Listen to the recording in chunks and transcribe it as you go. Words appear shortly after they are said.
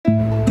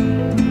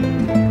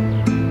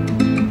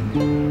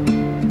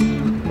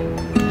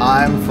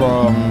I'm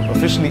from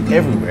officially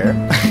everywhere.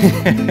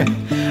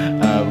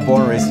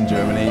 Born and raised in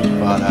Germany,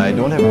 but I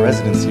don't have a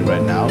residency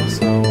right now,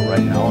 so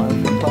right now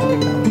I'm from Playa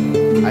Del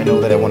Carmen. I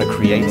know that I want to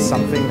create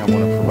something, I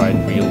want to provide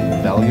real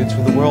value to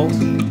the world.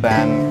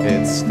 Then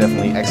it's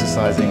definitely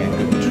exercising and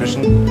good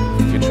nutrition.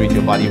 If you treat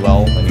your body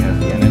well, then you have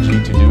the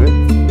energy to do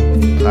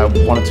it. I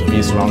wanted to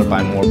be surrounded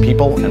by more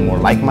people and more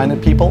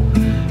like-minded people.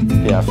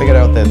 Yeah, I figured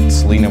out that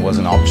Selina was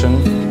an option.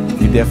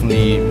 You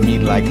definitely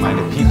meet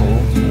like-minded people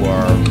who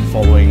are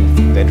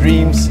following their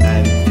dreams,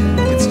 and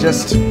it's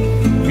just,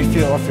 we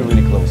feel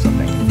really close, I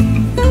think.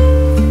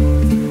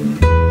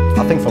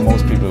 I think for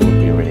most people it would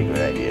be a really good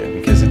idea,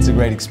 because it's a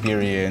great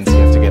experience. You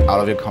have to get out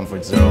of your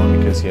comfort zone,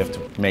 because you have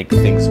to make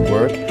things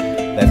work.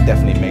 That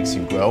definitely makes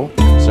you grow.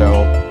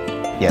 So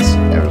yes,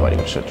 everybody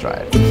should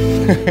try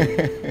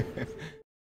it.